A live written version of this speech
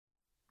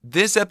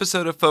This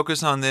episode of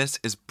Focus on This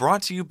is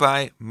brought to you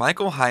by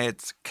Michael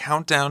Hyatt's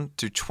Countdown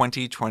to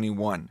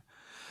 2021.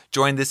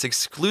 Join this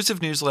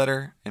exclusive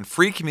newsletter and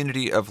free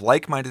community of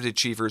like-minded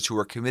achievers who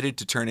are committed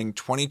to turning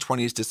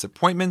 2020's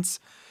disappointments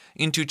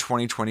into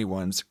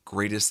 2021's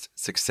greatest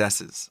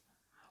successes.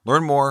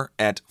 Learn more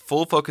at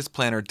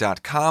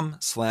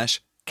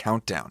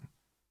fullfocusplanner.com/countdown.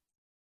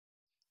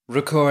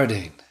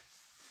 Recording.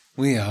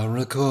 We are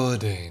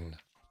recording.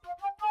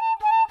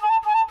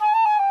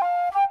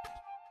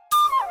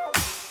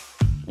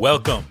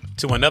 Welcome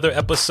to another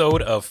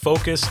episode of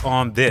Focus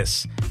on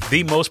This,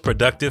 the most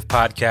productive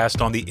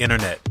podcast on the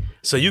internet,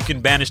 so you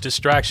can banish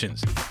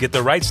distractions, get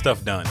the right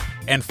stuff done,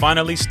 and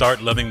finally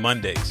start loving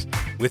Mondays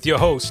with your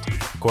hosts,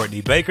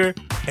 Courtney Baker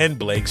and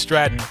Blake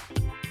Stratton.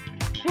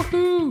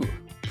 Woohoo!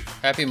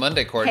 Happy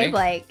Monday, Courtney. Hey,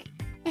 Blake.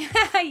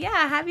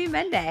 Yeah, happy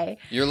Monday.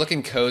 You're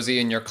looking cozy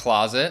in your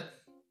closet.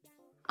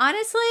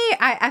 Honestly,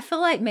 I feel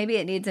like maybe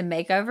it needs a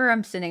makeover.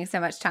 I'm spending so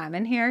much time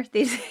in here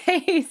these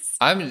days.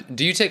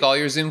 Do you take all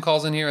your Zoom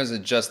calls in here, or is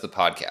it just the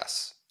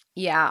podcasts?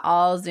 Yeah,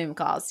 all Zoom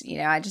calls. You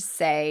know, I just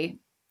say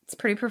it's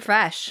pretty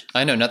profesh.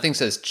 I know, nothing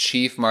says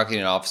Chief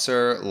Marketing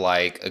Officer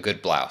like a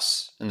good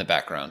blouse in the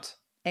background.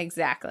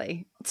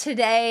 Exactly.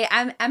 Today,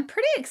 I'm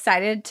pretty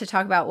excited to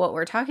talk about what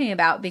we're talking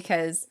about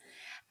because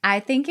I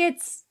think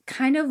it's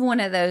kind of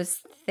one of those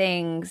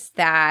things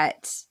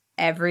that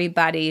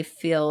everybody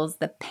feels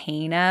the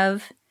pain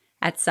of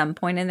at some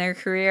point in their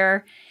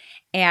career.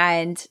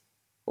 And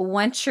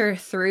once you're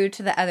through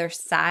to the other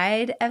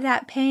side of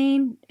that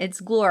pain, it's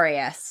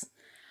glorious.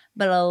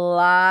 But a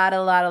lot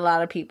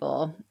of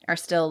people are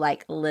still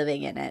like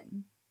living in it.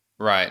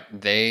 Right.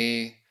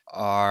 They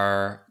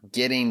are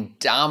getting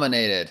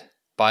dominated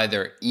by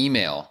their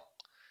email.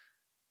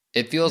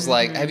 It feels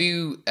like, have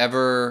you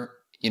ever,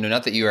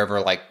 not that you're ever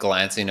like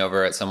glancing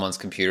over at someone's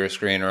computer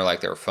screen or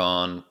like their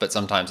phone, but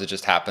sometimes it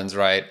just happens,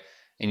 right?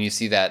 And you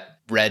see that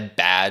red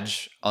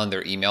badge on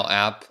their email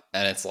app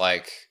and it's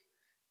like,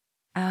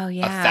 oh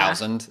yeah,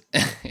 1,000.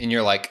 And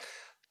you're like,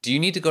 do you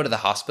need to go to the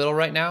hospital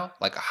right now?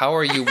 Like, how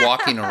are you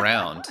walking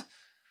around?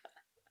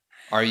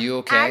 Are you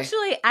okay?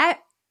 Actually, I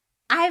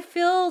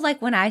feel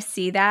like when I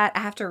see that,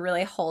 I have to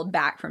really hold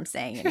back from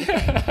saying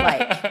anything.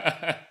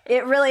 Like,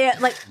 it really,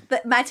 like,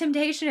 my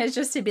temptation is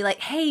just to be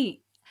like,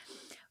 hey,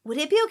 would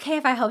it be okay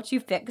if I helped you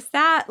fix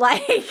that?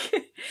 Like,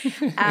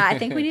 I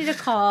think we need to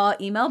call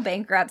email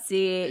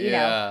bankruptcy, you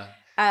know.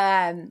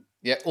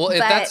 Yeah, well, if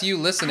that's you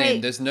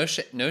listening, there's no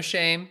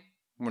shame.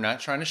 We're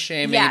not trying to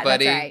shame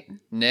anybody. That's right.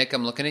 Nick,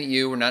 I'm looking at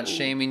you. We're not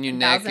shaming you,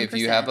 Nick, 1,000%. if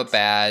you have a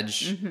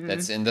badge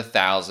that's in the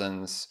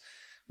thousands.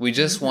 We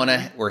just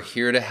we're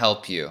here to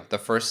help you. The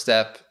first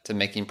step to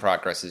making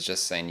progress is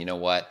just saying, you know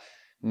what?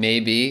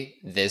 Maybe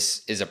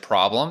this is a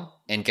problem.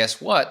 And guess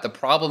what? The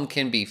problem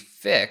can be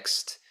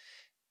fixed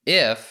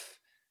if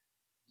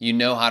you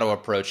know how to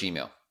approach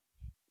email.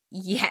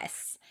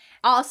 Yes.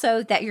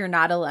 Also, that you're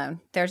not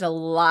alone. There's a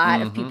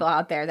lot of people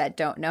out there that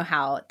don't know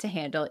how to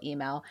handle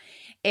email.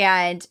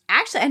 And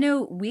actually, I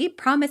know we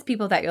promised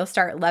people that you'll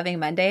start loving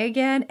Monday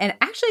again. And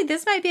actually,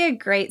 this might be a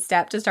great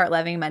step to start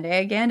loving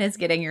Monday again, is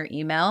getting your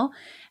email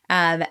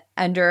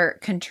under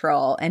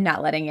control and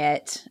not letting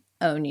it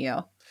own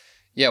you.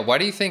 Yeah. Why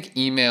do you think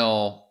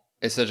email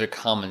is such a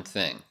common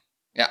thing?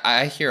 Yeah,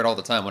 I hear it all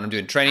the time when I'm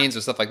doing trainings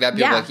or stuff like that.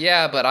 People are like,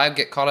 yeah, but I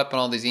get caught up in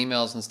all these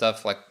emails and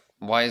stuff. Like,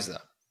 why is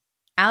that?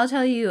 I'll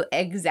tell you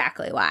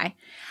exactly why.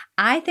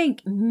 I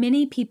think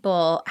many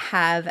people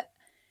have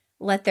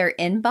let their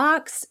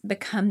inbox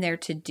become their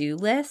to-do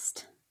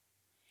list.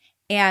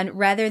 And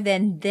rather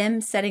than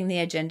them setting the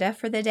agenda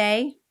for the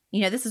day,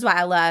 this is why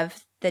I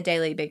love the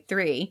Daily Big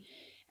Three,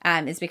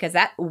 is because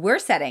that we're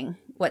setting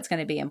what's going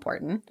to be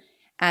important.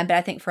 But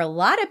I think for a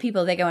lot of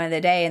people, they go into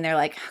the day and they're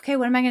like, okay,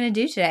 what am I going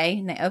to do today?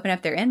 And they open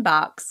up their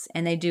inbox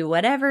and they do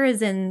whatever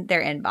is in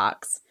their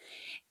inbox.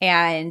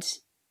 And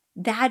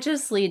that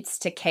just leads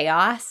to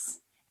chaos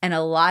and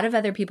a lot of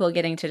other people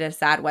getting to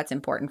decide what's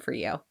important for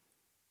you.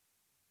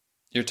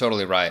 You're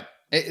totally right.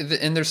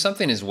 And there's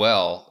something as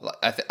well.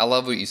 I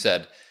love what you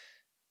said,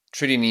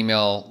 treating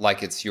email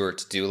like it's your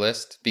to-do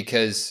list,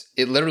 because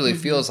it literally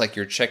feels like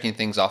you're checking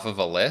things off of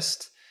a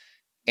list.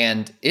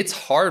 And it's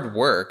hard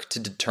work to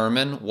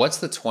determine what's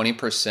the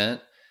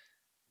 20%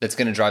 that's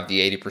going to drive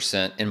the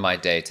 80% in my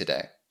day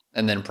today.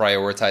 And then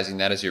prioritizing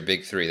that as your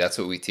big three. That's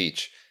what we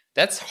teach.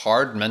 That's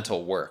hard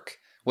mental work.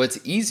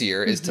 What's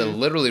easier is to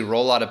literally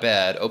roll out of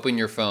bed, open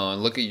your phone,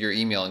 look at your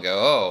email and go,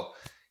 oh,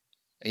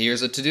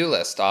 here's a to-do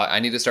list. I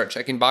need to start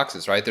checking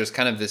boxes, right? There's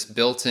kind of this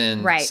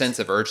built-in sense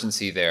of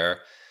urgency there.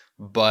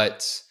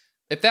 But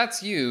if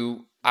that's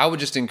you, I would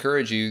just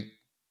encourage you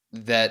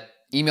that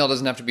email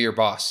doesn't have to be your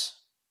boss.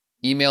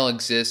 Email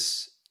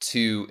exists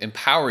to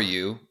empower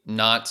you,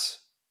 not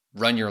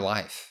run your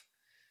life.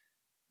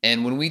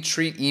 And when we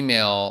treat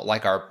email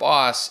like our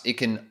boss, it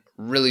can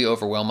really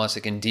overwhelm us.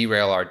 It can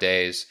derail our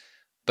days.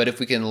 But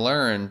if we can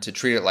learn to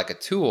treat it like a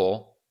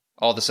tool,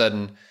 all of a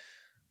sudden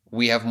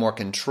we have more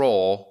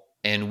control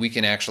and we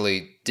can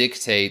actually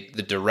dictate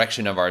the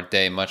direction of our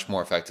day much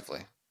more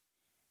effectively.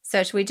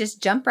 So should we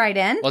just jump right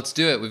in? Let's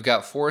do it. We've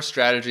got 4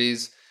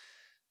 strategies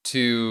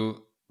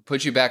to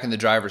put you back in the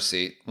driver's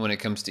seat when it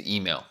comes to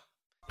email.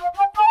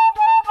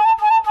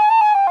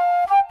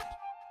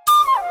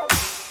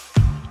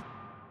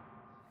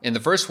 And the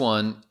first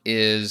one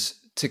is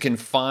to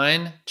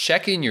confine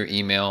checking your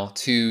email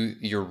to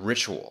your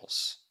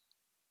rituals.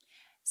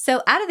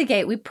 So out of the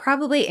gate, we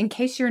probably, in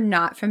case you're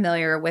not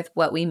familiar with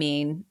what we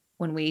mean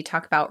when we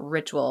talk about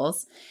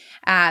rituals,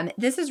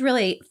 this is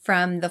really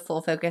from the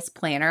Full Focus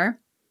Planner.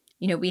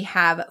 We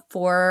have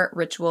 4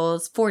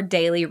 rituals, 4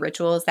 daily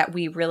rituals that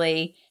we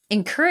really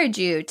encourage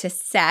you to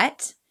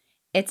set.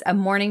 It's a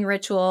morning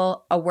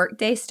ritual, a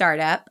workday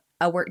startup,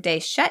 a workday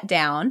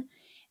shutdown,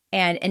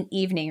 and an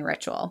evening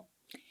ritual.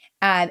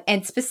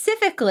 And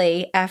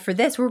specifically for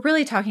this, we're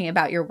really talking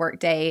about your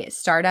workday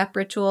startup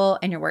ritual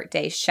and your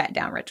workday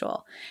shutdown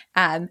ritual.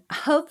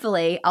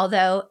 Hopefully,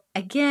 although,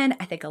 again,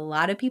 I think a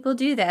lot of people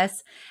do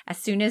this, as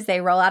soon as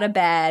they roll out of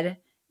bed,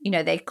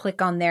 they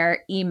click on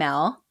their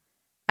email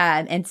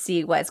and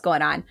see what's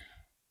going on.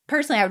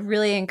 Personally, I would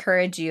really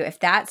encourage you,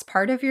 if that's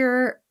part of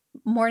your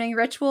morning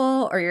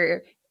ritual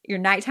or your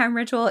nighttime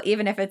ritual,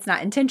 even if it's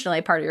not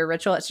intentionally part of your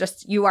ritual, it's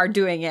just you are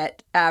doing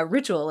it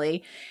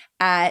ritually,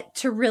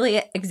 to really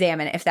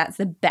examine if that's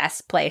the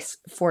best place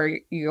for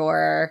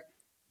your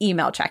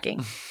email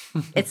checking.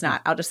 It's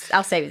not.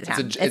 I'll save you the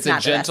time. It's a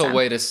gentle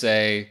way to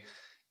say,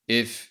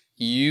 if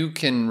you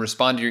can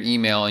respond to your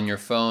email and your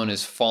phone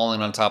is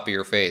falling on top of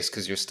your face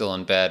because you're still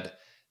in bed,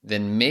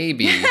 then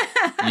maybe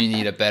you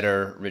need a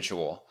better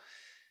ritual.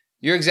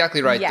 You're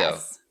exactly right, though.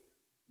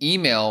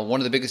 Email, one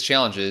of the biggest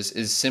challenges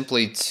is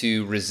simply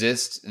to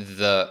resist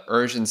the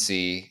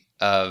urgency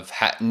of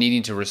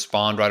needing to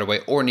respond right away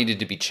or needed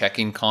to be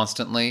checking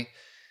constantly.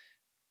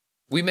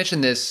 We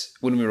mentioned this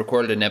when we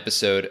recorded an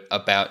episode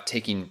about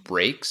taking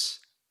breaks.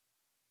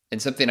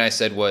 And something I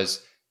said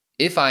was,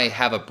 if I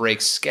have a break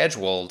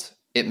scheduled,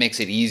 it makes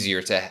it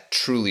easier to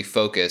truly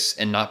focus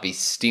and not be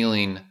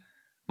stealing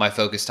my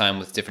focus time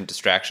with different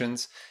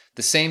distractions.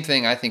 The same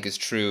thing I think is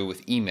true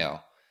with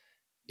email.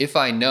 If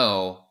I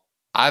know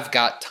I've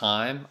got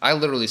time, I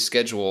literally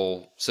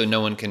schedule so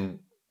no one can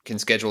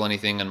schedule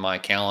anything on my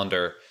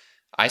calendar.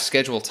 I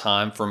schedule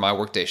time for my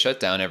workday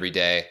shutdown every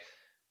day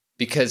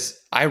because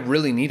I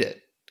really need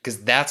it,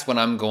 because that's when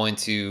I'm going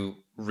to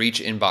reach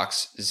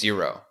inbox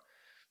 0.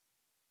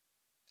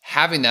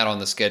 Having that on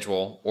the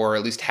schedule, or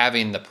at least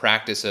having the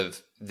practice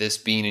of this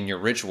being in your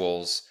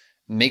rituals,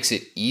 makes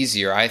it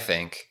easier, I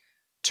think,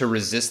 to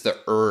resist the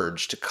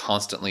urge to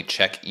constantly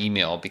check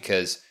email,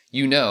 because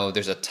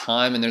there's a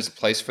time and there's a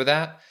place for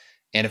that.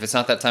 And if it's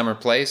not that time or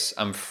place,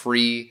 I'm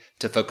free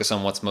to focus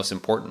on what's most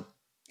important.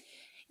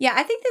 Yeah,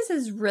 I think this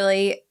is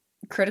really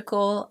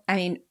critical.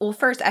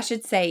 First, I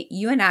should say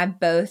you and I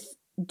both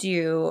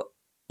do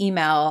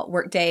email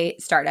workday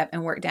startup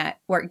and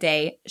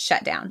workday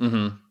shutdown.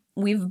 Mm-hmm.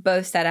 We've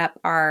both set up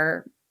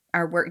our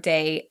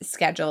workday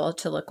schedule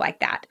to look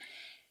like that.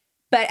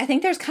 But I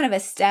think there's kind of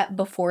a step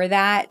before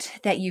that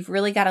you've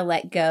really got to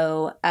let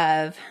go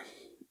of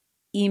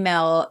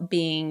email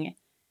being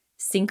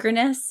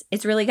synchronous.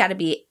 It's really got to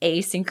be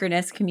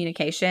asynchronous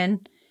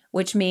communication,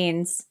 which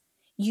means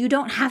you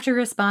don't have to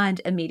respond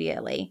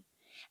immediately.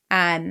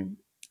 And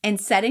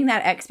setting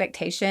that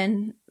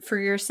expectation for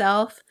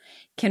yourself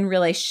can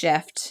really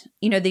shift,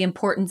 the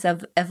importance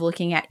of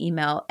looking at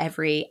email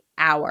every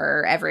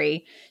hour,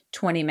 every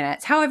 20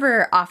 minutes,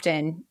 however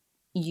often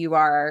you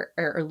are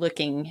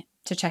looking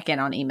to check in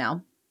on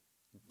email.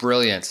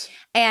 Brilliant.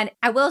 And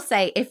I will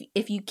say,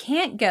 if you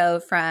can't go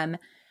from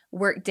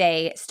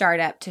workday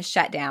startup to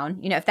shutdown,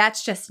 if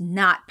that's just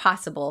not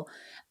possible,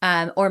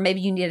 or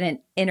maybe you need an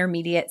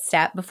intermediate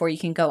step before you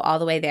can go all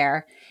the way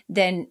there,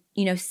 then,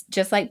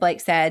 just like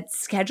Blake said,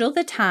 schedule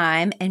the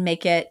time and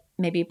make it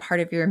maybe part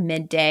of your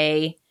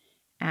midday,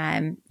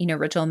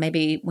 ritual,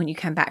 maybe when you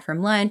come back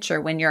from lunch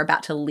or when you're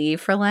about to leave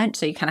for lunch.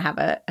 So you kind of have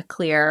a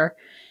clear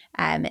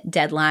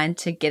deadline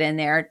to get in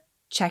there,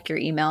 check your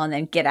email, and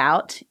then get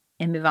out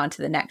and move on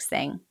to the next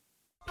thing.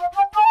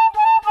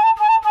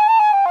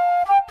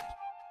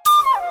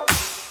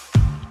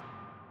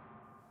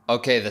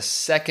 Okay, the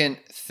second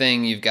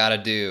thing you've got to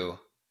do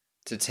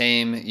to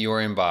tame your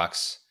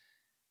inbox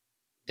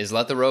is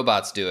let the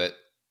robots do it.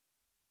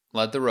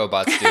 Let the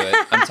robots do it.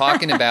 I'm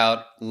talking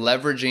about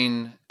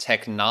leveraging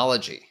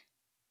technology.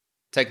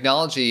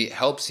 Technology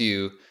helps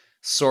you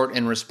sort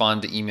and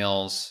respond to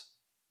emails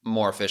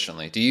more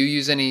efficiently. Do you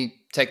use any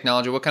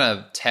technology? What kind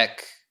of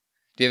tech?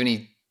 Do you have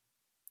any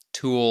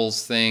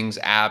tools, things,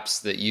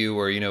 apps that you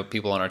or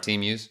people on our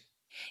team use?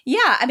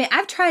 Yeah,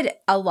 I've tried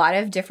a lot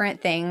of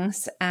different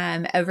things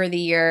over the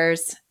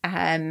years.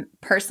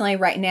 Personally,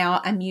 right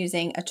now, I'm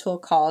using a tool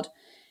called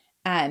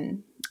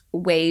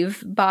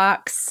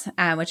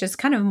Wavebox, which is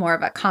kind of more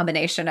of a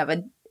combination of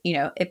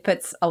it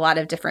puts a lot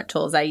of different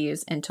tools I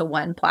use into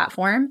one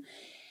platform.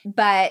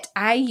 But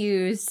I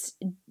use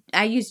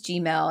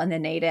Gmail in the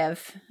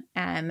native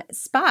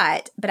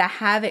spot, but I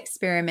have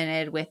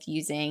experimented with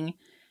using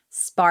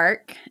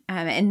Spark,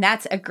 and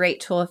that's a great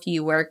tool if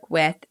you work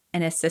with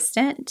an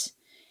assistant.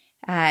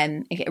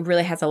 It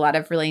really has a lot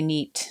of really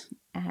neat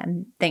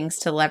things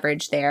to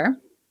leverage there.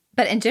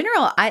 But in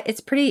general,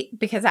 it's pretty,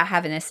 because I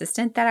have an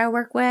assistant that I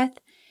work with.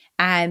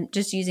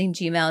 Just using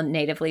Gmail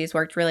natively has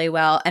worked really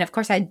well. And of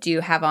course, I do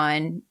have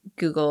on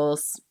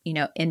Google's,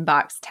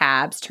 inbox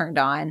tabs turned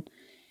on,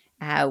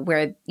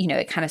 where,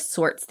 it kind of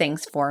sorts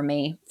things for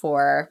me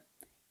for,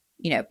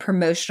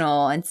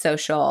 promotional and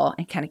social,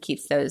 and kind of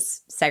keeps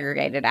those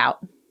segregated out.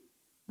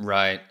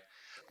 Right.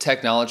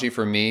 Technology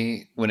for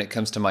me, when it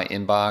comes to my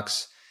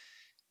inbox,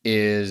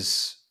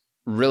 is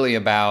really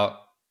about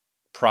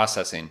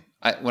processing.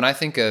 When I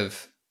think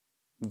of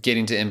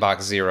getting to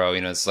inbox zero,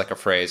 it's like a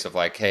phrase of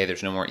like, hey,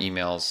 there's no more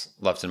emails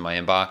left in my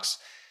inbox.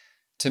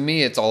 To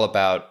me, it's all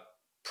about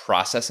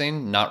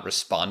processing, not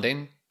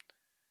responding.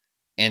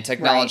 And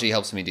technology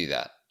helps me do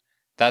that.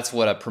 That's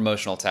what a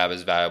promotional tab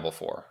is valuable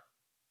for.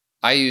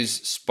 I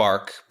use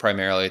Spark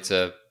primarily. It's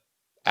an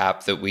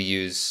app that we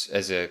use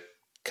as a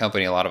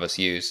company, a lot of us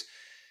use.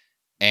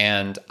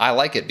 And I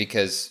like it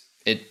because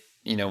it,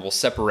 will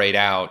separate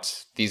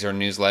out, these are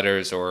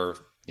newsletters, or,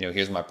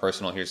 here's my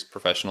personal, here's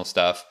professional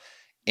stuff.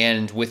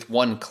 And with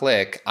one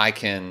click, I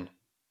can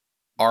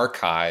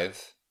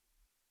archive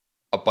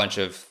a bunch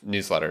of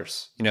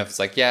newsletters. If it's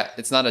like, yeah,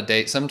 it's not a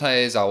date.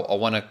 Sometimes I'll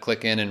want to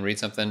click in and read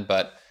something,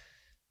 but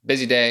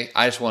busy day,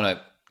 I just want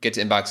to get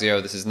to inbox zero.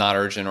 This is not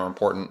urgent or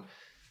important.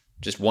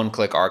 Just one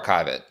click,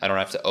 archive it. I don't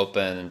have to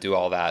open and do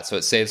all that. So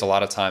it saves a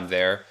lot of time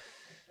there.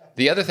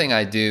 The other thing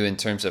I do in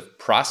terms of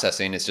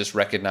processing is just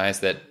recognize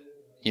that,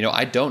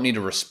 I don't need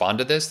to respond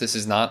to this. This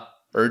is not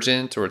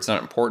urgent, or it's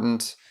not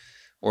important,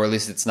 or at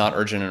least it's not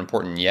urgent and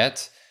important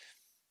yet.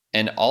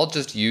 And I'll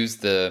just use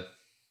the,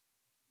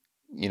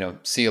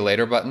 see you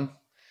later button,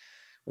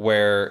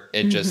 where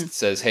it just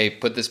says, hey,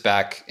 put this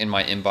back in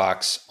my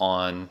inbox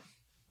on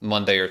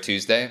Monday or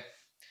Tuesday,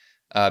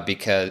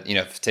 because,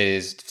 if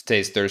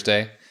today's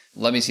Thursday,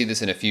 let me see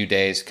this in a few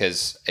days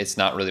because it's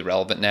not really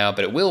relevant now,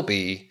 but it will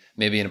be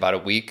maybe in about a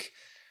week.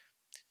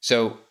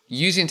 So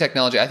using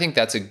technology, I think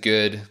that's a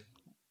good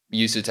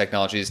use of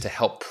technology, is to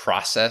help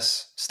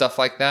process stuff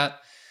like that.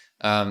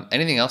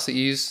 Anything else that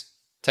you use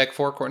tech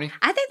for, Courtney?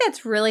 I think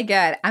that's really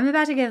good. I'm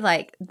about to give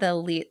the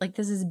lead,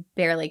 this is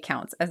barely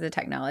counts as a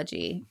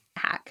technology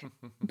hack,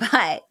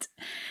 but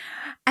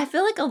I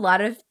feel like a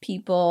lot of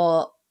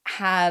people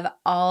have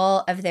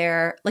all of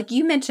their,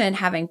 you mentioned,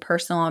 having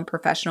personal and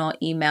professional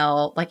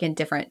email, in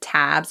different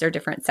tabs or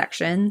different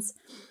sections.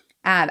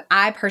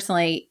 I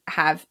personally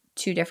have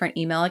 2 different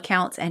email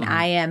accounts, and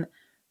I am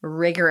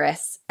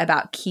rigorous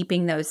about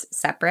keeping those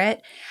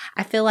separate.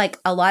 I feel like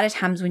a lot of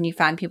times when you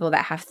find people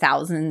that have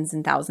thousands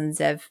and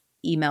thousands of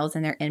emails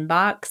in their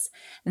inbox,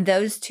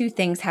 those 2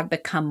 things have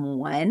become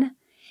one.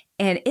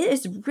 And it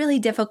is really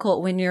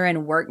difficult when you're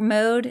in work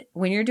mode,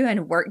 when you're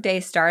doing Workday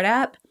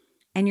startup,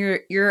 and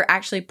you're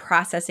actually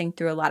processing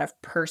through a lot of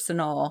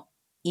personal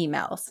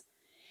emails.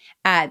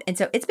 And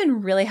so it's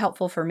been really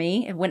helpful for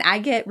me. When I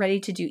get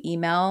ready to do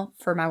email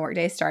for my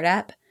Workday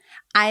startup,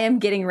 I am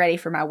getting ready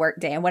for my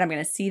Workday, and what I'm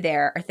going to see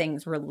there are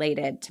things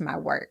related to my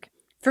work.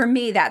 For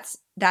me, that's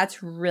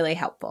really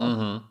helpful.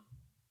 Mm-hmm.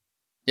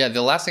 Yeah,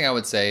 the last thing I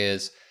would say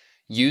is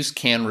use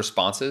canned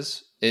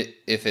responses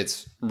if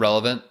it's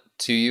relevant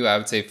to you. I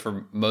would say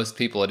for most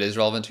people, it is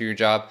relevant to your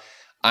job.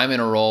 I'm in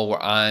a role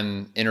where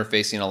I'm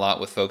interfacing a lot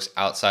with folks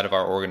outside of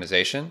our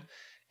organization,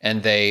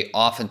 and they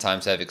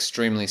oftentimes have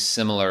extremely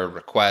similar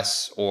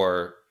requests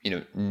or,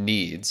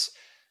 needs.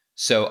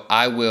 So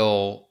I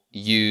will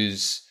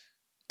use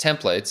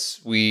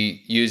templates.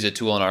 We use a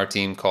tool on our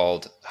team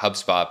called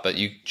HubSpot, but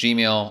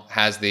Gmail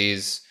has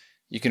these.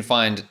 You can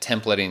find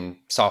templating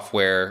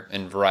software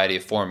in a variety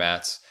of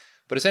formats,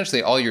 but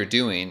essentially all you're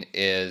doing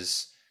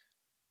is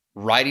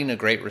writing a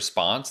great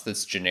response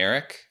that's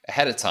generic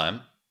ahead of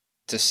time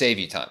to save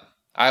you time.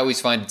 I always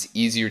find it's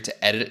easier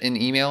to edit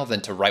an email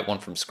than to write one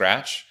from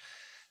scratch.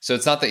 So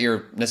it's not that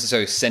you're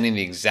necessarily sending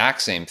the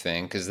exact same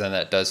thing, because then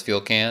that does feel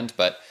canned,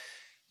 but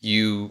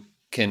you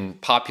can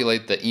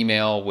populate the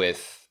email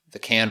with the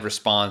canned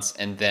response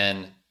and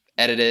then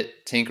edit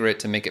it, tinker it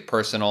to make it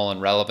personal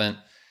and relevant.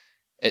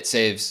 It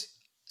saves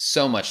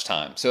so much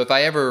time. So if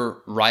I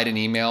ever write an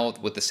email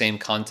with the same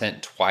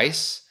content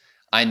twice,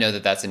 I know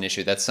that that's an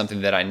issue. That's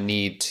something that I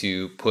need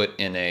to put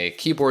in a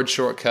keyboard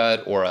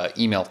shortcut or an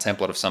email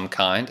template of some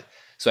kind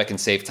so I can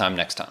save time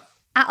next time.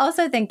 I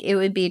also think it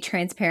would be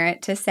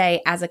transparent to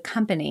say, as a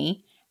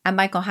company, at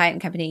Michael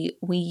Hyatt & Company,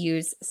 we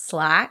use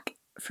Slack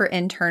for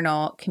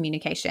internal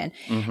communication.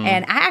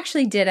 And I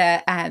actually did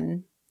a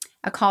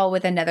call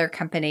with another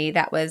company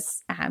that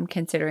was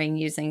considering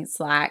using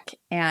Slack,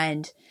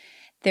 and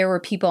there were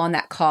people on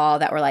that call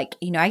that were like,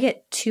 I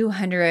get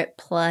 200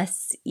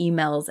 plus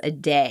emails a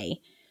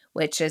day,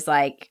 which is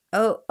like,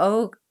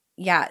 oh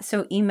yeah,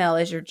 so email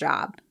is your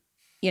job,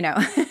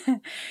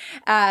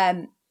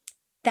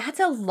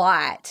 that's a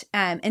lot.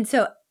 And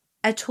so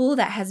a tool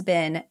that has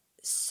been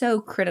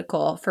so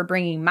critical for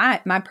bringing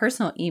my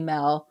personal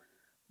email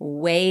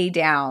way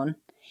down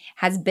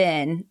has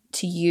been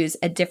to use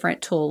a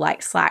different tool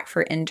like Slack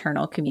for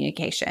internal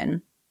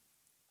communication.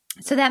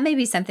 So that may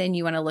be something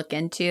you want to look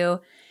into.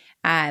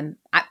 I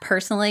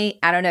personally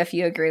don't know if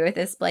you agree with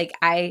this, Blake.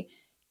 I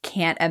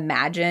can't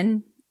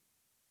imagine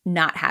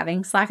not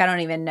having Slack. I don't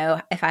even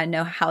know if I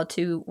know how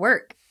to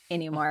work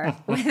anymore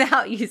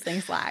without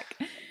using Slack.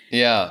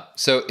 Yeah.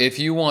 So if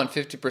you want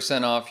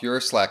 50% off your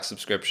Slack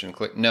subscription,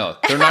 click. No,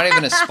 they're not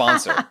even a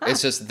sponsor.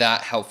 It's just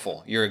that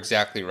helpful. You're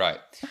exactly right.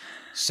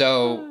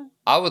 So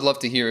I would love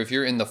to hear if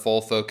you're in the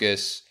Full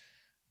Focus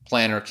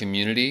Planner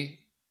community,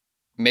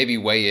 maybe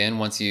weigh in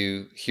once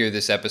you hear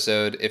this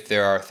episode. If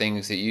there are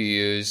things that you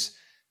use,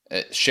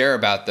 share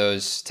about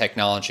those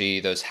technology,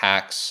 those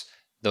hacks,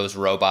 those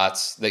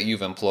robots that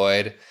you've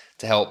employed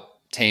to help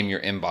tame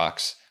your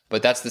inbox.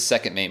 But that's the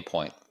second main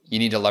point. You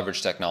need to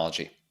leverage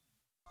technology.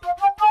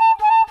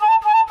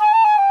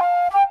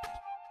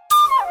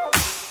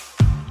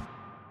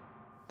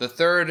 The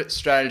third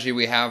strategy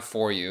we have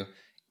for you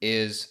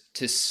is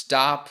to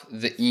stop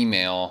the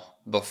email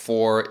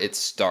before it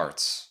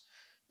starts.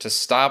 To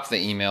stop the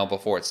email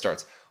before it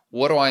starts.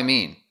 What do I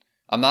mean?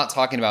 I'm not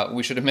talking about,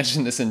 we should have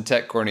mentioned this in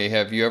tech, Courtney.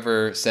 Have you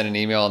ever sent an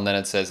email and then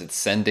it says it's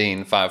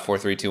sending 5, 4,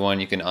 3, 2, 1,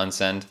 you can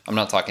unsend? I'm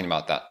not talking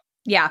about that.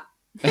 Yeah.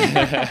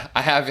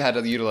 I have had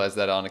to utilize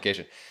that on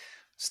occasion.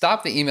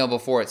 Stop the email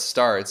before it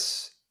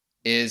starts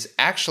is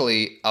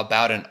actually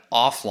about an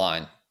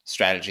offline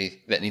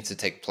strategy that needs to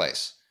take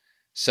place.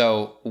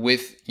 So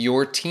with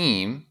your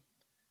team,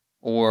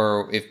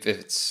 or if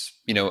it's,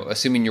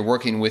 assuming you're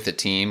working with a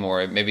team,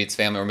 or maybe it's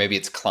family, or maybe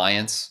it's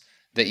clients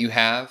that you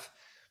have,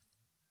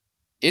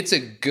 it's a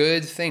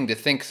good thing to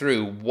think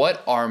through,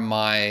 what are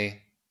my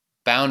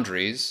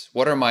boundaries?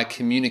 What are my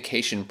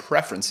communication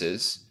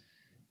preferences?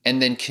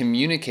 And then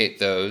communicate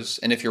those.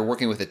 And if you're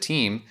working with a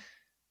team,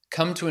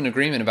 come to an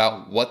agreement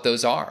about what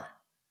those are.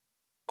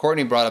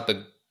 Courtney brought up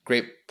a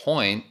great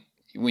point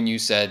when you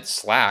said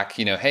Slack,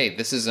 hey,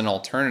 this is an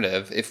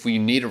alternative. If we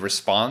need a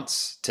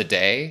response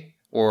today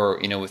or,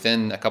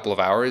 within a couple of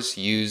hours,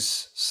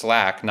 use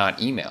Slack,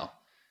 not email.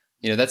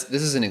 This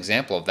is an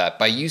example of that.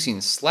 By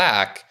using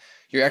Slack,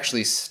 you're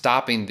actually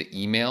stopping the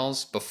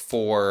emails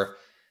before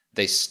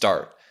they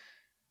start.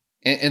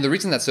 And the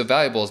reason that's so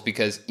valuable is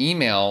because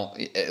email,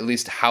 at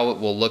least how it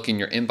will look in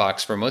your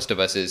inbox for most of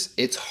us, is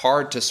it's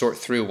hard to sort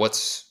through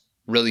what's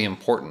really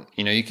important.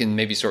 You can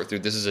maybe sort through,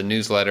 this is a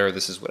newsletter,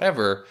 this is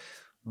whatever,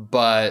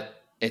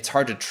 but it's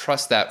hard to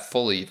trust that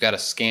fully. You've got to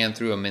scan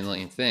through a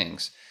million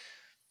things.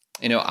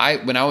 When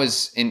I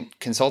was in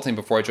consulting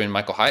before I joined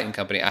Michael Hyatt and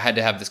Company, I had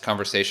to have this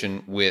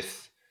conversation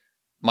with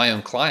my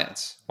own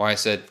clients where I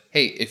said,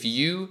 hey, if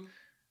you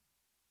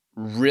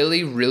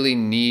really, really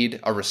need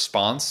a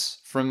response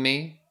from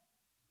me,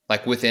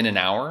 like within an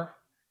hour,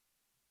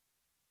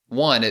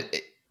 one,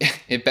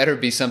 it better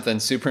be something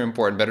super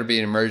important, better be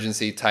an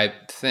emergency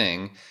type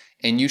thing,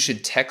 and you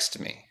should text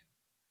me.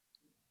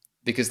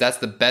 Because that's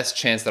the best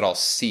chance that I'll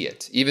see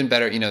it. Even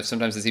better,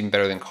 sometimes it's even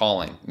better than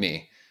calling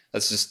me.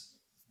 That's just,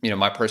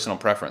 my personal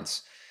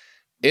preference.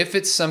 If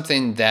it's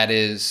something that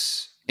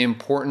is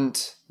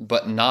important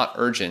but not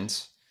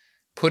urgent,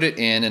 put it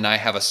in, and I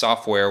have a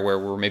software where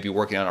we're maybe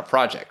working on a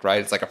project, right?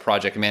 It's like a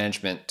project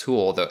management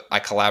tool that I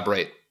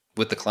collaborate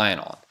with the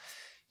client on.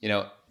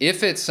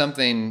 If it's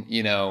something,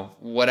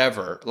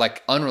 whatever,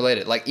 like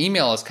unrelated, like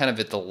email is kind of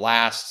at the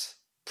last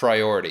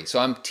priority. So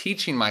I'm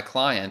teaching my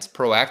clients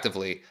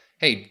proactively,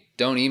 hey,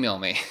 don't email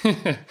me,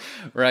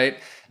 right?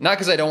 Not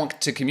because I don't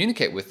want to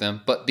communicate with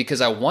them, but because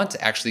I want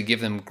to actually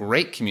give them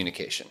great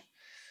communication.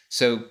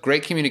 So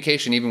great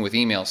communication, even with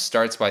email,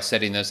 starts by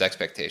setting those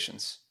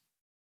expectations.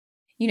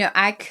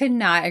 I could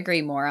not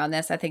agree more on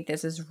this. I think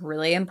this is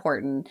really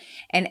important.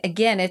 And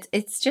again,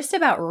 it's just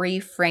about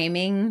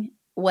reframing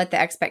what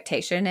the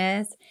expectation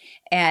is.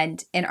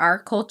 And in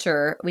our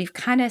culture, we've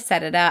kind of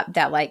set it up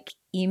that like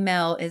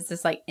email is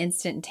this like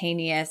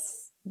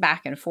instantaneous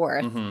back and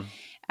forth. Mm-hmm.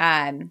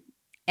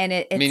 And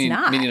it's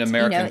not. Meaning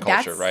American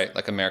culture, right?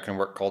 Like American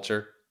work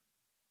culture?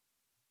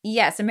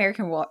 Yes,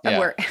 American work.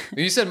 Yeah.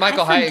 You said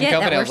Michael Hyatt and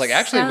Company. I was like,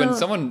 actually, when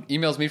someone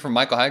emails me from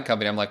Michael Hyatt and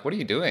Company, I'm like, what are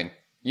you doing?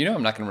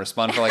 I'm not going to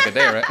respond for like a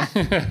day,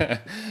 right?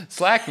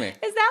 Slack me.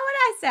 Is that what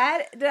I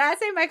said? Did I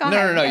say Michael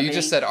Hyatt? No. You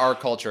just said our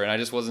culture, and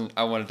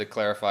I wanted to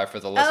clarify for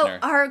the listener.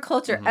 Oh, our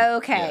culture. Mm-hmm.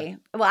 Okay.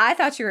 Yeah. Well, I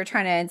thought you were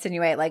trying to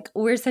insinuate like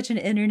we're such an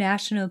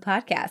international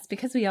podcast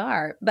because we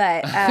are.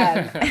 But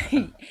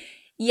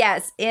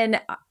yes, in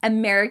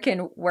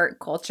American work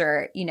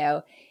culture,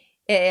 it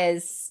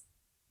is,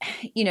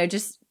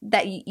 just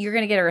that you're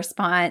going to get a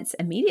response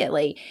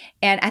immediately.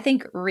 And I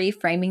think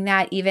reframing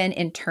that even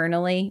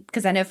internally,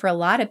 because I know for a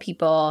lot of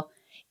people,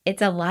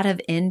 it's a lot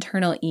of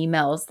internal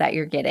emails that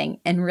you're getting,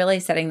 and really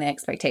setting the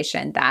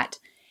expectation that,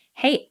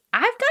 hey,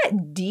 I've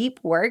got deep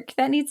work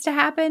that needs to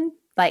happen.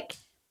 Like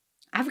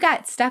I've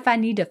got stuff I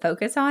need to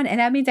focus on, and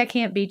that means I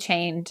can't be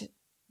chained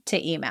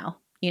to email.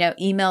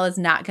 Email is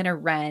not going to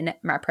run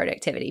my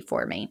productivity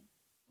for me.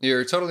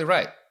 You're totally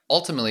right.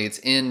 Ultimately, it's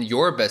in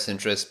your best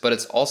interest, but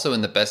it's also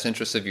in the best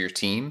interest of your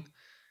team.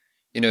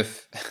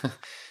 If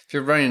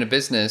you're running a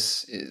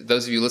business,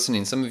 those of you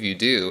listening, some of you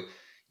do,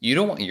 you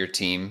don't want your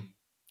team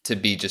to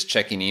be just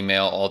checking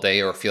email all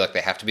day or feel like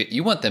they have to be.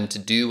 You want them to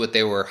do what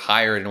they were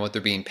hired and what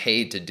they're being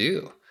paid to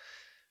do,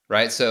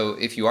 right? So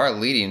if you are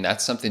leading,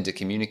 that's something to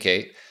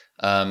communicate.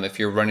 If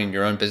you're running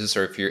your own business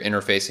or if you're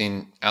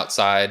interfacing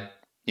outside,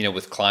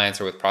 with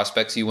clients or with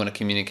prospects, you want to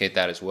communicate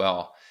that as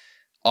well.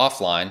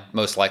 Offline,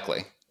 most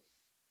likely.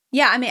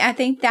 Yeah, I mean, I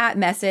think that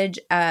message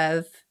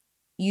of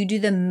you do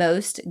the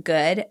most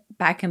good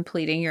by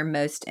completing your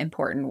most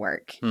important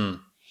work.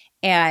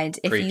 And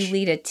if Preach. you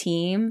lead a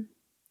team,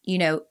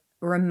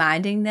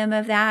 reminding them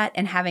of that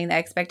and having the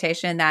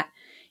expectation that,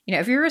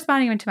 if you're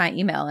responding to my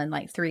email in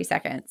like 3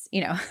 seconds,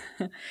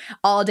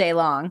 all day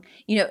long,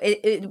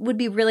 it would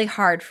be really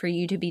hard for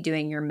you to be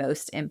doing your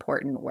most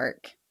important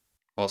work.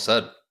 Well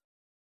said.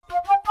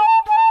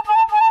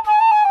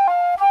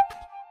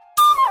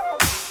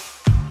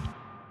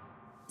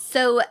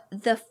 So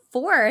the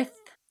fourth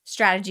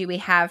strategy we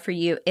have for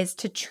you is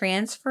to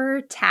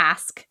transfer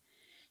task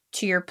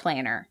to your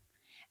planner.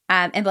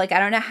 And Blake, I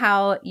don't know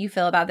how you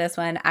feel about this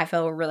one. I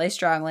feel really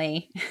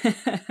strongly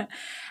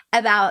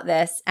about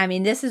this. I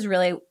mean, this is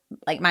really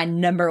like my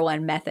number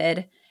one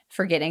method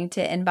for getting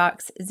to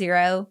inbox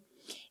zero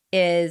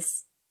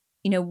is,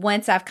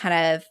 once I've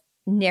kind of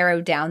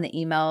narrowed down the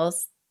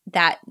emails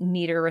that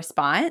need a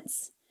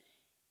response,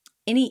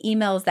 any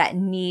emails that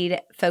need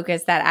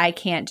focus that I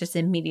can't just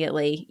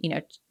immediately,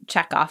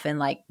 check off in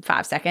like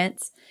 5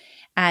 seconds,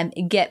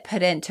 get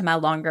put into my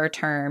longer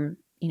term,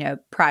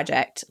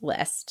 project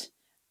list.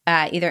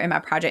 Either in my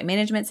project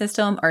management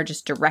system or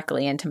just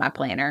directly into my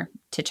planner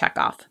to check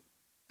off.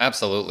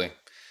 Absolutely.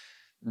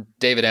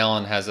 David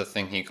Allen has a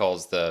thing he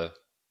calls the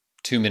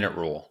 2-minute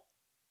rule.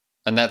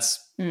 And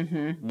that's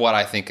what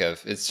I think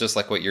of. It's just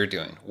like what you're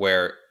doing,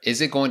 where is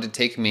it going to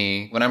take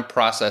me, when I'm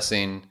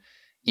processing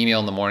email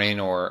in the morning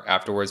or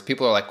afterwards,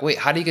 people are like, wait,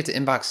 how do you get to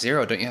inbox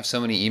zero? Don't you have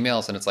so many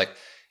emails? And it's like,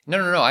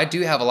 no. I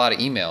do have a lot of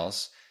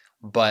emails,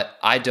 but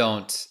I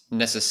don't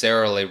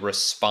necessarily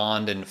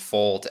respond in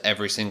full to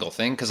every single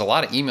thing because a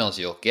lot of emails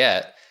you'll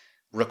get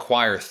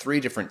require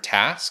 3 different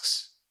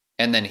tasks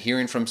and then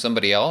hearing from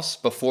somebody else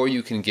before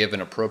you can give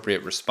an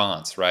appropriate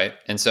response, right?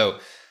 And so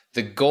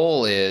the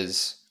goal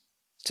is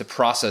to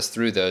process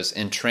through those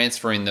and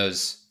transferring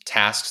those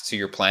tasks to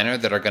your planner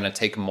that are going to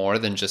take more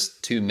than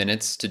just 2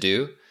 minutes to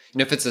do.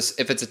 If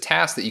it's a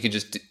task that you can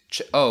just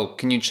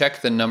can you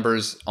check the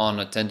numbers on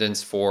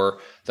attendance for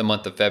the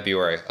month of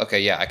February? Okay,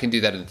 yeah, I can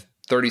do that in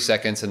 30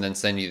 seconds and then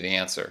send you the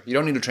answer. You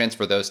don't need to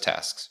transfer those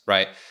tasks,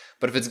 right?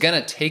 But if it's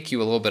going to take you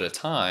a little bit of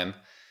time,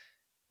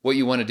 what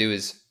you want to do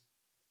is,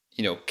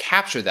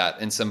 capture that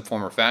in some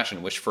form or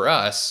fashion, which for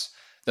us,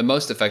 the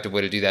most effective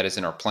way to do that is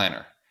in our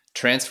planner.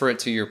 Transfer it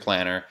to your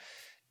planner.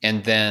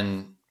 And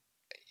then,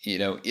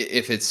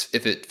 if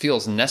it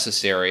feels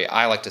necessary,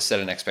 I like to set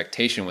an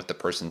expectation with the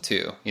person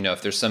too.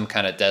 If there's some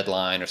kind of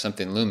deadline or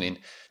something looming,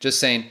 just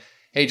saying,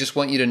 hey, just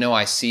want you to know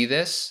I see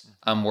this.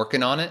 I'm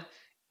working on it.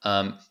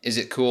 Is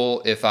it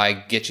cool if I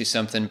get you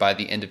something by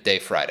the end of day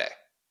Friday?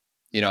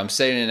 I'm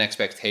setting an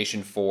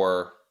expectation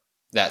for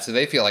that. So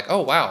they feel like,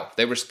 oh, wow,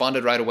 they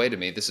responded right away to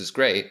me. This is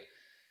great.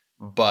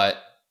 But,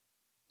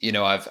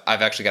 I've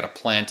actually got a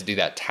plan to do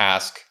that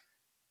task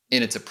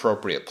in its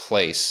appropriate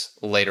place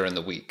later in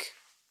the week.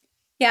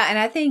 Yeah. And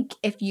I think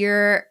if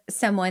you're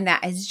someone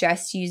that is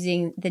just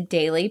using the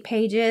daily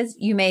pages,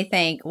 you may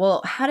think,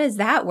 well, how does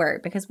that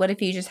work? Because what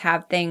if you just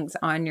have things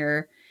on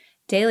your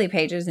daily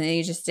pages and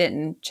you just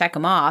didn't check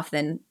them off?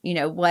 Then,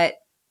 what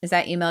is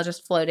that email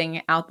just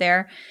floating out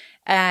there?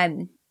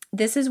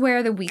 This is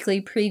where the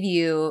weekly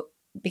preview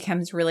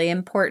becomes really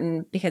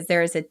important because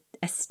there is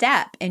a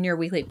step in your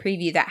weekly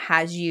preview that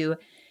has you,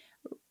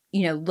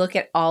 look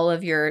at all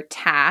of your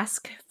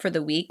tasks for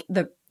the week,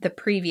 the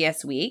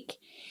previous week.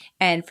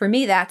 And for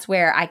me, that's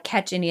where I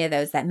catch any of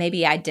those that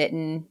maybe I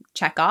didn't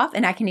check off,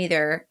 and I can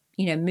either,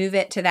 move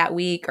it to that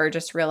week or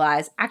just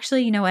realize,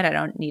 actually, you know what, I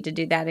don't need to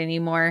do that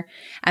anymore.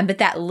 But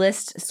that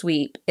list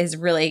sweep is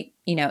really,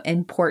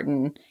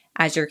 important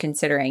as you're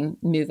considering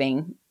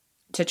moving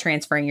to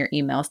transferring your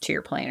emails to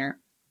your planner.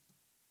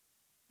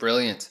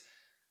 Brilliant.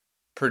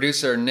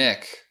 Producer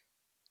Nick,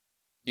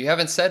 you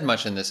haven't said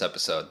much in this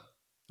episode.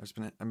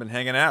 I've been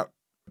hanging out.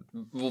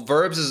 Well,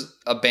 Verbs has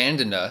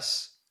abandoned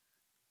us.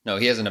 No,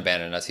 he hasn't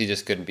abandoned us. He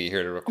just couldn't be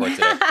here to record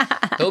today.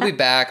 He'll be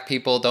back.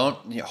 People,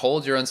 don't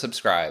hold your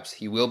unsubscribes.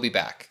 He will be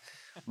back.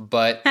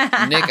 But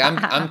Nick,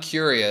 I'm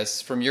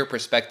curious from your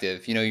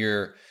perspective.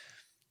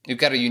 You've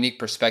got a unique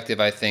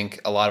perspective. I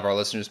think a lot of our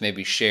listeners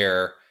maybe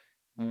share.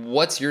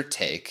 What's your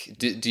take?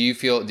 Do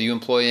you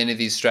employ any of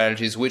these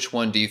strategies? Which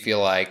one do you feel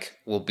like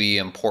will be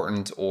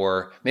important,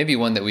 or maybe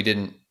one that we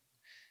didn't?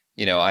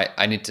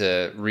 I need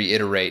to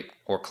reiterate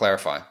or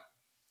clarify.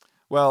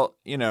 Well,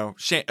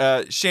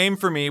 shame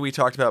for me, we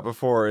talked about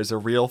before, is a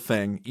real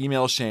thing.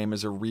 Email shame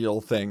is a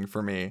real thing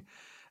for me.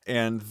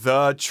 And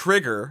the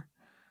trigger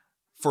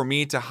for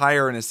me to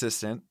hire an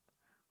assistant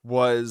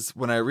was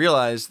when I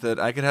realized that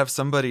I could have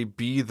somebody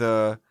be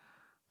the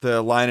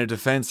line of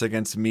defense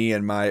against me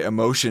and my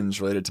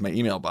emotions related to my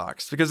email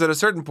box. Because at a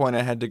certain point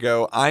I had to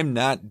go, I'm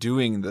not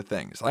doing the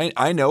things.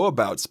 I know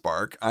about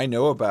Spark. I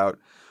know about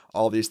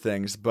all these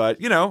things, but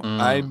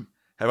I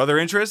have other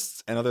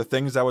interests and other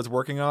things I was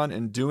working on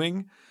and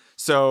doing.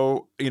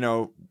 So,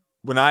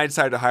 when I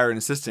decided to hire an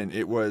assistant,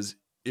 it was,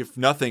 if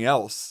nothing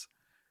else,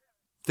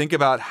 think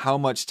about how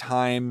much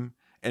time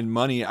and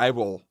money I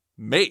will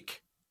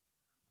make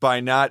by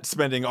not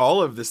spending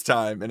all of this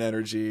time and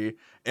energy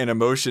and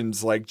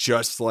emotions like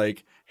just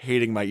like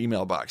hating my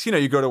email box.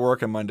 You go to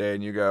work on Monday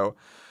and you go,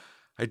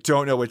 I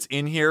don't know what's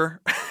in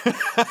here.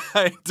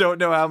 I don't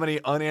know how many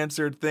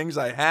unanswered things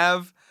I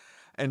have.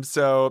 And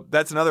so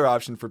that's another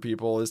option for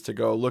people, is to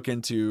go look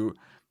into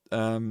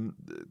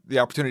the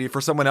opportunity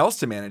for someone else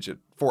to manage it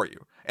for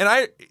you.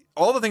 And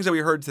all the things that we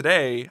heard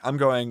today, I'm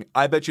going,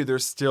 I bet you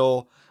there's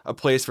still a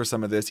place for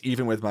some of this,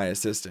 even with my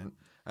assistant.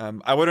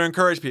 I would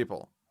encourage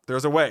people.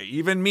 There's a way.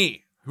 Even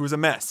me, who's a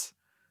mess,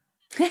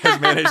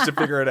 has managed to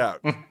figure it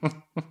out.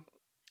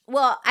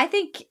 Well, I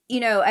think,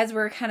 as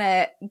we're kind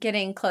of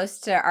getting close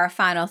to our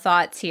final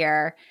thoughts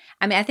here,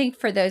 I think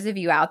for those of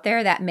you out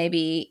there that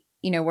maybe,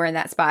 we're in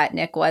that spot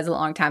Nick was a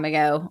long time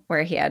ago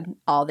where he had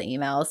all the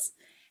emails,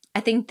 I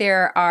think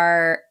there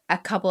are a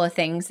couple of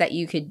things that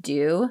you could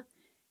do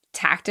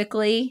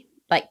tactically,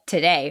 like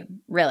today,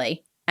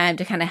 really,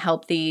 to kind of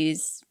help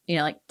these,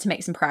 to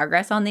make some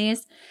progress on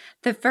these.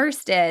 The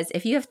first is,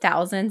 if you have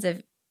thousands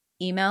of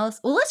emails,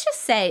 well, let's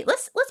just say,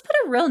 let's put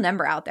a real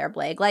number out there,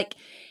 Blake. Like,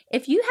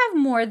 if you have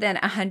more than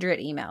 100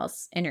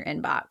 emails in your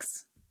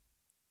inbox,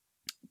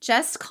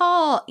 just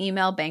call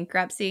email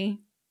bankruptcy.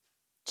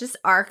 Just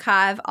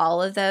archive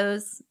all of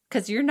those,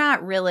 because you're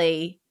not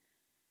really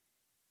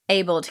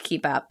able to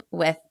keep up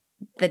with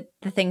the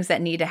things that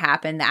need to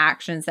happen, the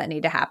actions that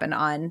need to happen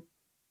on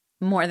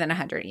more than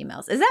 100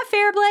 emails. Is that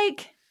fair,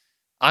 Blake?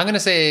 I'm going to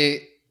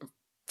say,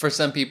 for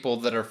some people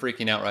that are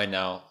freaking out right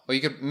now, well,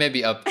 you could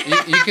maybe up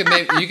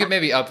you could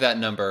maybe up that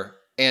number,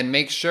 and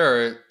make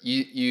sure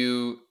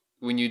you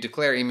when you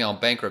declare email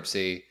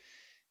bankruptcy,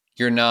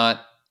 you're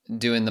not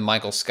doing the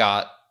Michael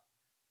Scott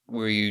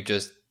where you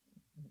just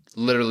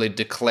literally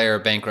declare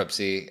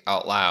bankruptcy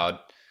out loud.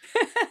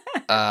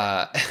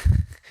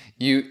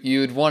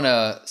 You'd want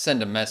to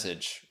send a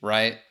message,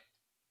 right?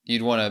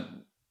 You'd want to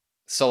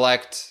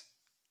select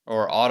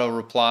or auto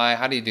reply.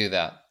 How do you do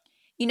that?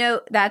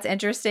 That's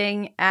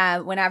interesting.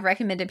 When I've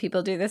recommended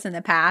people do this in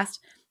the past,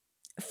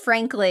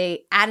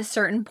 frankly, at a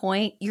certain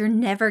point, you're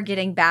never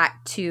getting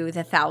back to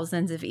the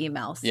thousands of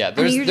emails. Yeah,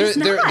 there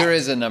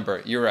is a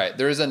number. You're right.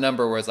 There is a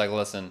number where it's like,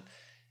 listen,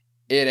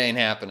 it ain't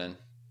happening.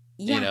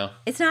 Yeah,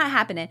 it's not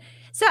happening.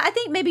 So I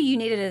think maybe you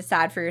need to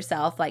decide for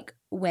yourself, like,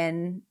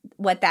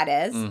 what that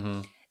is.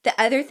 Mm-hmm. The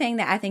other thing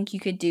that I think you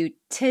could do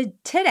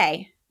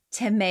today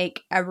to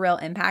make a real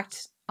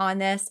impact on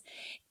this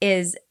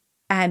is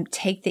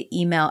take the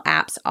email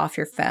apps off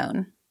your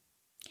phone.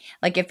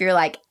 Like, if you're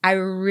like, I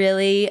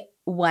really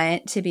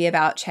want to be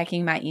about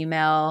checking my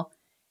email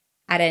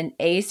at an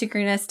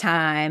asynchronous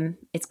time,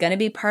 it's going to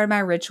be part of my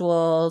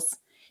rituals,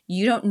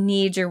 you don't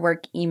need your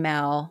work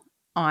email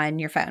on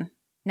your phone.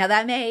 Now,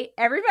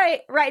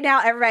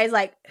 everybody's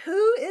like,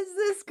 who is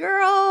this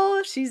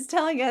girl? She's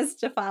telling us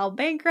to file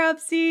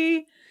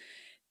bankruptcy,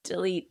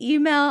 delete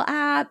email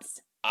apps.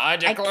 I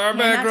declare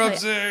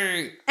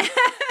bankruptcy.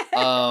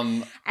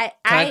 Can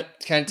I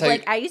tell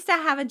you? I used to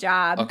have a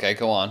job. Okay,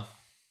 go on.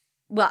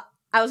 Well,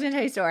 I was going to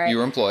tell you a story. You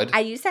were employed. I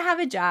used to have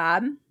a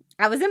job.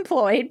 I was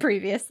employed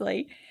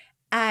previously.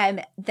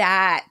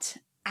 That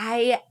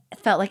I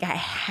felt like I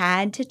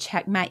had to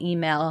check my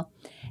email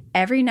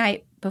every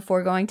night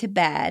before going to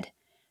bed,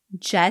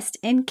 just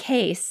in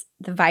case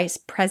the vice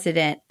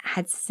president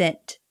had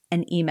sent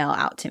an email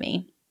out to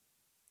me.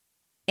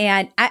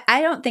 And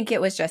I don't think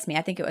it was just me.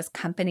 I think it was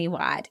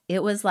company-wide.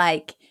 It was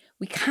like,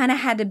 we kind of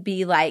had to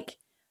be like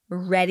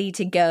ready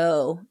to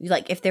go.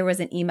 Like, if there was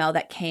an email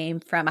that came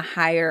from a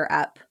higher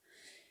up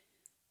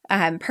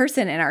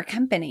person in our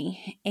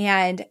company.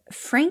 And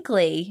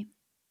frankly,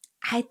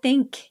 I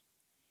think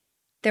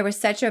there was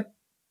such a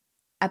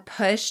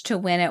push to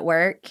win at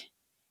work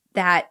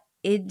that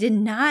it did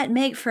not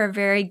make for a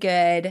very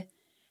good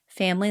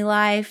family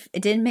life.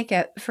 It didn't make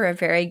for a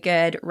very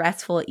good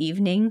restful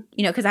evening,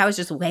 because I was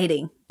just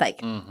waiting.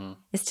 Like,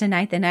 Is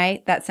tonight the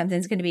night that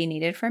something's going to be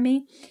needed from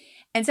me?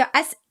 And so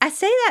I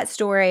say that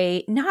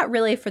story not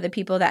really for the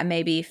people that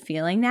may be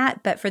feeling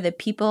that, but for the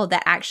people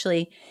that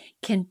actually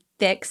can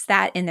fix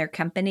that in their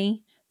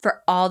company,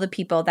 for all the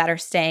people that are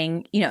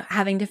staying,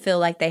 having to feel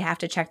like they have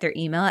to check their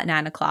email at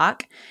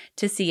 9:00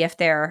 to see if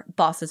their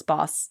boss's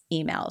boss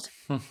emailed.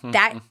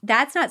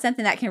 That's not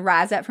something that can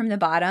rise up from the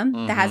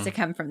bottom. That has to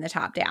come from the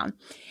top down.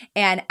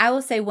 And I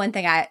will say one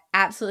thing I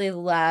absolutely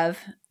love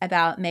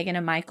about Megan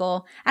and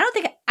Michael. I don't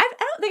think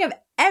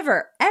I've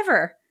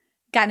ever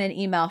gotten an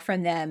email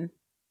from them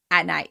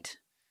at night.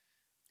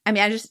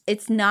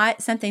 It's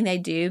not something they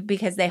do,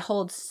 because they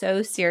hold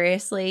so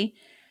seriously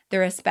the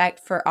respect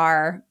for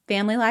our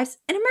family lives.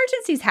 And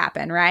emergencies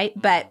happen, right?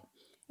 But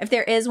if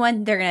there is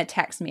one, they're going to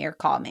text me or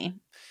call me.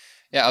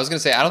 Yeah, I was going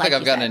to say, I don't think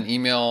I've gotten an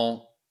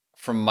email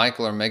from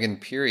Michael or Megan,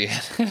 period.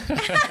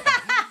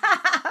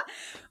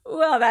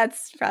 Well,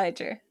 that's probably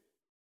true.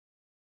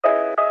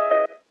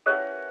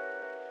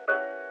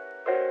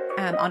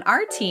 On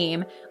our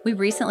team, we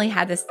recently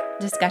had this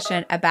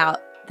discussion about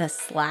the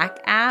Slack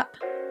app.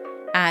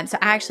 So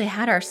I actually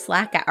had our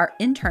Slack app, our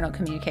internal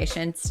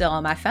communication, still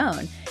on my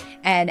phone.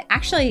 And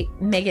actually,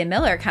 Megan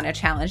Miller kind of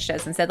challenged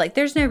us and said, like,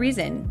 there's no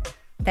reason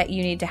that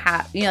you need to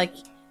have,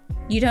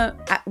 we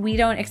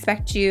don't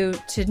expect you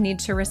to need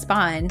to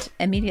respond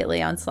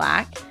immediately on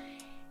Slack.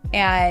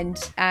 And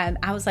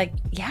I was like,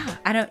 yeah,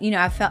 I don't,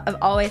 I've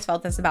always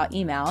felt this about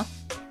email.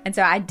 And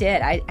so I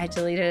did. I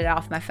deleted it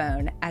off my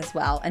phone as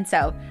well. And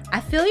so I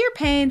feel your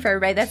pain for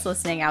everybody that's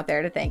listening out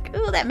there to think,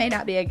 oh, that may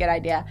not be a good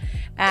idea.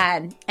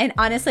 And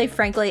honestly,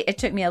 frankly, it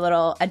took me a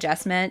little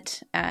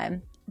adjustment,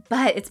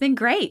 but it's been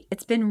great.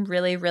 It's been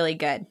really, really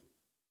good.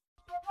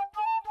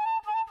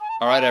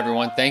 All right,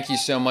 everyone. Thank you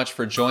so much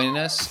for joining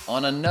us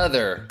on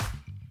another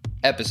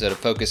episode of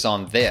Focus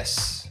on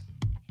This.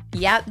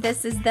 Yep,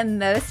 this is the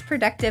most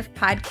productive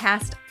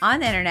podcast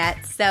on the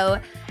internet. So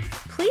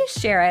please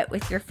share it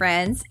with your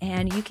friends,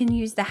 and you can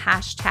use the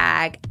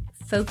hashtag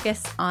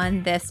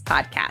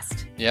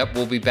 #FocusOnThisPodcast. Yep,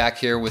 we'll be back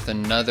here with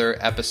another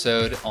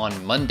episode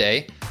on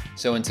Monday.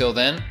 So until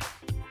then,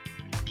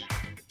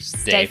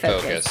 stay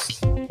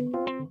focused.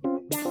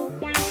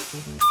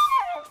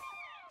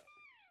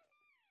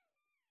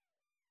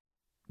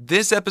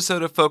 This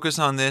episode of Focus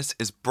on This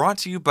is brought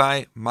to you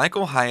by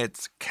Michael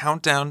Hyatt's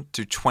Countdown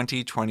to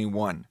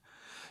 2021.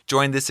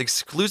 Join this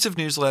exclusive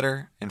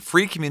newsletter and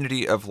free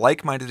community of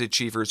like-minded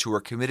achievers who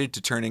are committed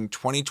to turning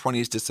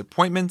 2020's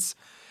disappointments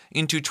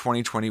into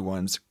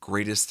 2021's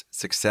greatest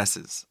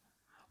successes.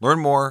 Learn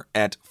more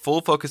at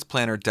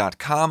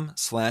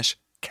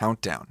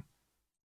fullfocusplanner.com/countdown.